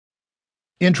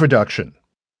Introduction.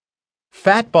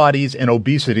 Fat bodies and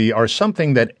obesity are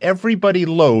something that everybody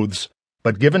loathes,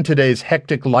 but given today's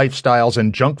hectic lifestyles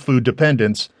and junk food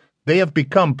dependence, they have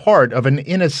become part of an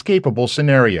inescapable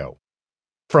scenario.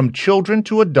 From children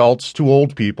to adults to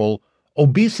old people,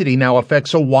 obesity now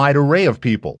affects a wide array of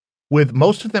people, with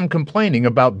most of them complaining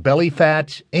about belly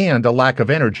fat and a lack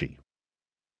of energy.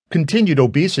 Continued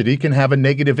obesity can have a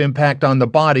negative impact on the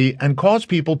body and cause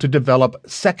people to develop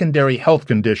secondary health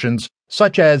conditions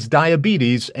such as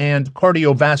diabetes and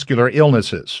cardiovascular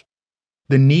illnesses.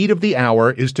 The need of the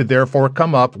hour is to therefore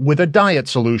come up with a diet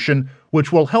solution which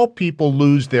will help people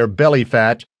lose their belly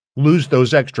fat, lose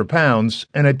those extra pounds,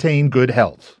 and attain good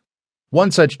health.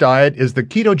 One such diet is the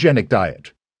ketogenic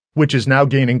diet, which is now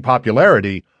gaining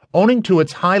popularity owing to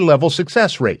its high-level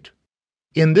success rate.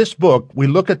 In this book, we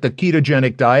look at the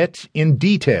ketogenic diet in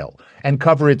detail and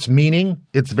cover its meaning,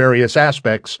 its various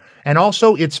aspects, and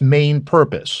also its main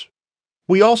purpose.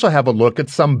 We also have a look at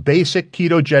some basic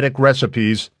ketogenic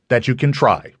recipes that you can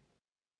try.